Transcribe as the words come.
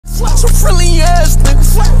Some friendly ass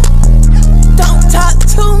nigga. Don't talk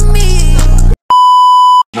to me.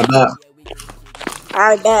 I bet.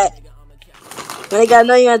 I bet. Nigga, I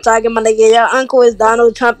know you ain't talking, my nigga. Your uncle is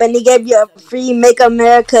Donald Trump, and he gave you a free Make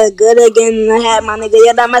America Good Again hat, my nigga.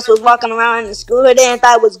 Your dumbass was walking around in the school today and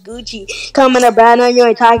thought it was Gucci. Coming to Brown, you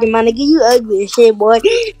ain't talking, my nigga. You ugly as shit, boy.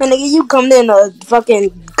 My nigga, you come in a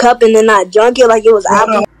fucking cup and then not drunk it like it was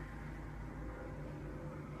apple.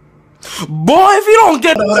 Boy, if you don't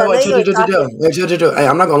get Wait, hey,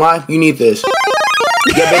 I'm not gonna lie, you need this.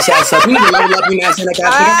 Your bitch ass up. You need to level up, you nasty nigga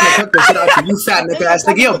ass nigga. I'm gonna cook this shit out you fat nigga ass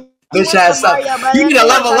nigga. Yo, bitch ass up. You need to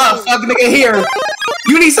level up, fuck nigga here.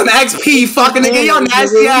 You need some XP, fucking nigga. Yo,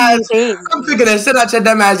 nasty ass. I'm cooking this shit out your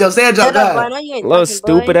dumb ass. Yo, say a joke. Little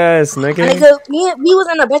stupid ass nigga. Nigga, we was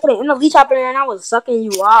in the back of the interview chopper and I was sucking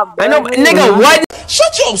you off, bro. I know, nigga, what?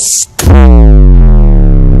 shut your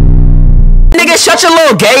Nigga, shut your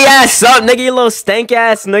little gay ass up, nigga. You little stank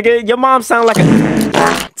ass nigga. Your mom sound like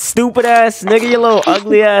a stupid ass nigga. You little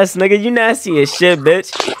ugly ass nigga. You nasty as shit,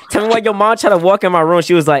 bitch. Tell me why your mom tried to walk in my room.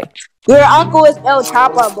 She was like, your uncle is El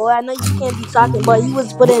Chapa, boy. I know you can't be talking, but he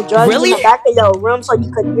was putting drugs in the back of your room so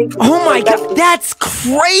you could drink. Oh my god, that's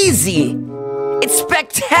crazy. It's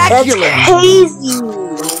spectacular. That's crazy.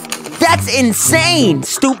 That's insane.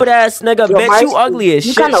 Stupid ass nigga, bitch. Marski, you ugly as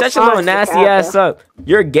shit. Shut your little nasty ass up.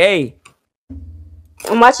 You're gay.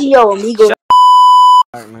 I'm watching your amigo.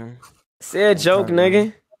 Alright, man. Say a joke,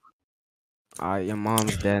 nigga. Alright, your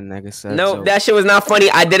mom's dead, nigga. Say no, that shit was not funny.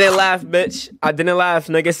 I didn't laugh, bitch. I didn't laugh,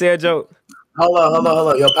 nigga. Say a joke.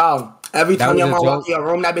 Hello. Yo, pal. Every time your mom walk in your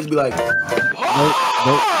room, that bitch be like, nope.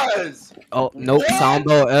 Oh, nope.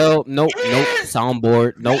 Soundboard L. Nope.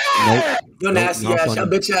 Soundboard. Nope. You're nasty ass. Your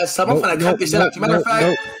bitch ass. Someone finna cut this shit out. Matter of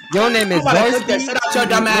fact, your name is Varski. Cut shit out your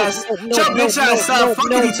dumb ass. Your bitch ass up.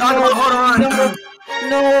 Fuck is he talking about? Hold on.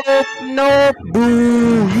 No,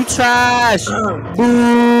 boo, you trash.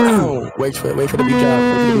 Boo. Wait for the beat drop. Wait for the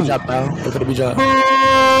beat drop, pal. Wait for the beat drop.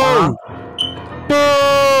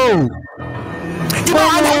 Boo. You know,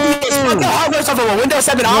 I'm happy as fucking hardware off of a Windows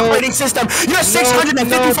 7 operating system. Your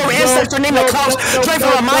 654 ancestor named the Klaus trained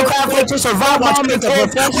for a Minecraft like to survive watching the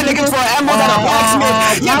kids with niggas for an emerald and a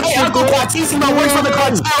blacksmith. Yeah, my uncle Quatissimo works for the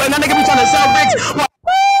cartel and that nigga be trying to sell bricks.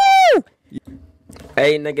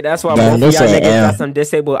 Hey, nigga, that's why both of y'all niggas got some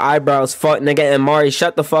disabled eyebrows. Fuck, nigga, and Mari,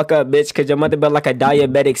 shut the fuck up, bitch, cause your mother built like a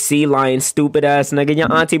diabetic sea lion, stupid ass, nigga. Your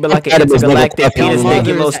auntie built like an intergalactic penis, nigga,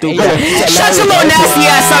 you little stupid. Shut your little nasty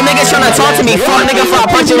ass up, nigga, trying to talk to me. Fuck, nigga, before I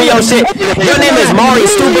punch you in your shit. Your name is Mari,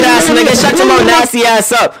 stupid ass, nigga. Shut your little nasty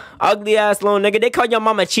ass up. Ugly ass little nigga. They call your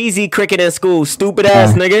mama Cheesy Cricket in school. Stupid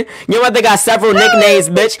ass nigga. Your mother got several nicknames,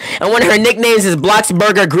 bitch. And one of her nicknames is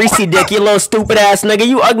Blocksburger Greasy Dick. You little stupid ass nigga.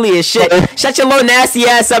 You ugly as shit. Shut your little nasty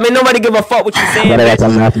ass up. Ain't nobody give a fuck what you saying,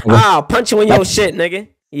 bitch. I'll punch you in your shit, nigga.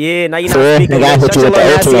 Yeah, now you not speaking. Shut your little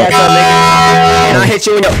nasty ass up, nigga. And I'll hit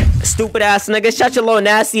you in your stupid ass nigga. Shut your little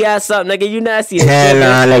nasty ass up, nigga. You nasty as shit,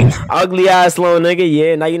 nigga. Ugly ass little nigga.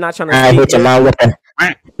 Yeah, now you not trying to speak. I hit your mouth with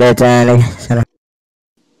the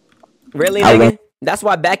really, nigga? That's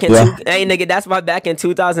why back in hey nigga, that's why back in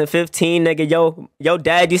 2015, nigga, yo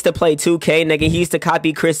dad used to play 2K, nigga. He used to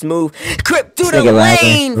copy Chris' move. Crip through the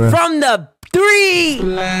lane from the 3.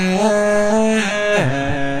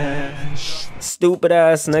 Stupid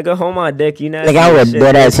ass nigga, hold my dick, you know. Nigga, I would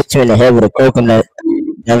dead ass hit you in the head with a coconut.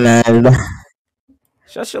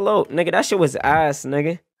 Shut your low, nigga. That shit was ass,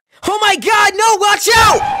 nigga. Oh my god, no, watch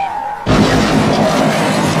out!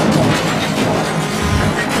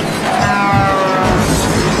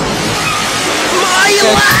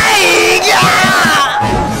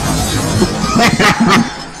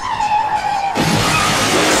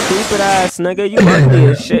 Stupid ass nigga, you ugly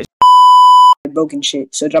as shit. Broken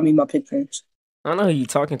shit, so drop me my pictures. I don't know who you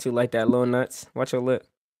talking to like that, little nuts. Watch your lip.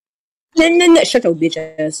 No, shut your bitch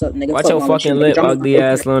ass up, nigga. Watch your fucking lip, ugly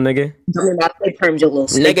ass little nigga.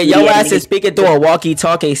 Nigga, your ass is speaking through a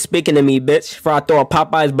walkie-talkie, speaking to me, bitch. Before I throw a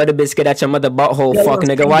Popeye's butter biscuit at your mother butthole, fuck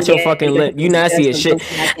nigga. Watch your fucking lip. You nasty as shit. Ain't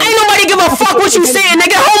nobody give a fuck what you saying,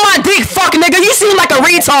 nigga. Hold my dick, fuck nigga. You seem like a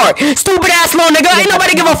retard. Stupid ass little nigga. Ain't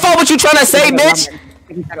nobody give a fuck what you trying to say, bitch.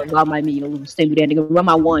 You try to rob my me, you little stupid that nigga. Run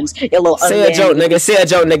my ones, you little. Say a joke, nigga. Say a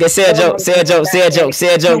joke, nigga. Say a joke. Say a joke. Say a joke.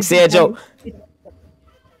 Say a joke. Say a joke.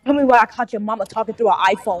 Tell me why I caught your mama talking through an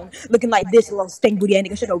iPhone, looking like this little stink booty ass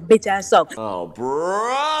nigga. Shut your bitch ass up. Oh,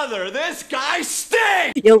 brother, this guy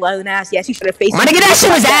stinks! Yo, little nasty ass. You should have faced. My nigga, that shit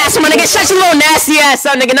was ass. My nigga, shut your little nasty ass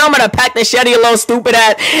up, nigga. Now I'm gonna pack the shit of your little stupid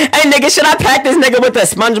ass. Hey, nigga, should I pack this nigga with the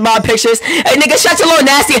SpongeBob pictures? Hey, nigga, shut your little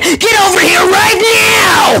nasty. Get over here right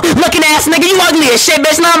now! Looking ass, nigga, you ugly as shit,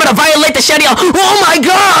 bitch. Now I'm gonna violate the shit of your. Oh my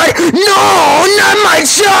god! No, not my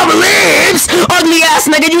chub lips! Ugly ass,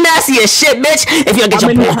 nigga, you nasty as shit, bitch. If you don't get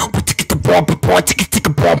your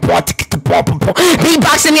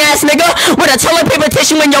beatboxing ass nigga with a toilet paper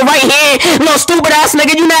tissue in your right hand, little stupid ass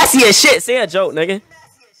nigga, you nasty as shit. Say a joke, nigga.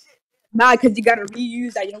 Nah, cause you gotta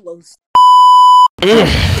reuse that yellow.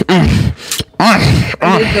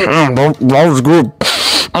 That was good.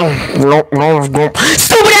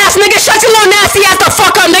 Stupid ass nigga, shut your little nasty ass the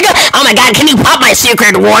fuck up, nigga. Oh my god, can you pop my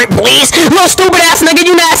secret word, please? Little stupid ass nigga,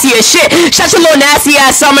 you nasty as shit. Shut your little nasty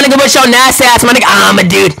ass up, my nigga, with your nasty ass, my nigga. I'm a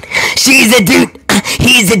dude. She's a dude.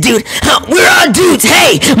 He's a dude. We're all dudes.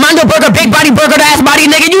 Hey, Mondo Burger, big body burger, ass body,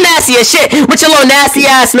 nigga. You nasty as shit. With your little nasty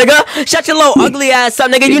ass, nigga. Shut your little ugly ass up,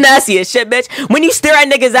 nigga. You nasty as shit, bitch. When you stare at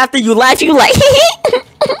niggas after you laugh, you like,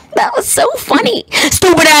 that was so funny.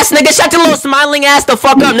 Stupid ass nigga. Shut your little smiling ass the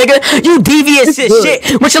fuck up, nigga. You devious as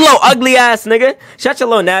shit. With your little ugly ass, nigga. Shut your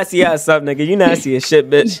little nasty ass up, nigga. You nasty as shit,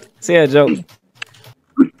 bitch. Say a joke.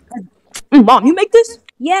 Mom, you make this?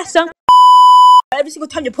 Yeah, son. Every single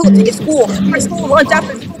time you pull up to your school, my school lunch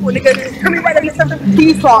after school, nigga, come here right up here, something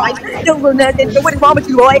peace fries. Don't know nothing. What is wrong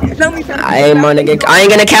with you, boy? Hey, my nigga, I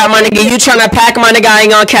ain't gonna cat, my nigga. You tryna pack, my nigga? I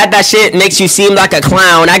ain't gonna cat. That shit makes you seem like a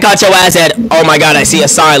clown. I got your ass at. Oh my god, I see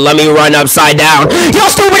a sign. Let me run upside down. Yo,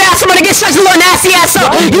 stupid ass, I'm gonna get such a little nasty ass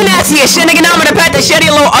up. You nasty as shit, nigga. Now I'm gonna pat the shit,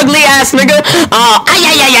 you little ugly ass, nigga.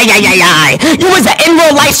 You was an in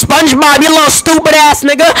real life SpongeBob, you little stupid ass,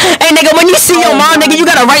 nigga. Hey, nigga, when you see your mom, nigga, you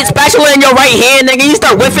got a right spatula in your right hand, nigga. You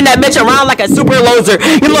start whiffing that bitch around like a super loser.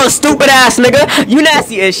 You little stupid ass, nigga. You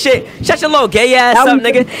nasty as shit. Shut your little gay ass up,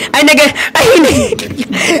 nigga. Hey, nigga. Hey,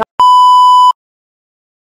 nigga.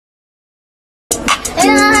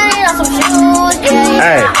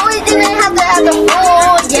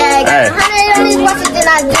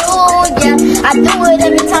 I do it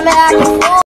every time that I can.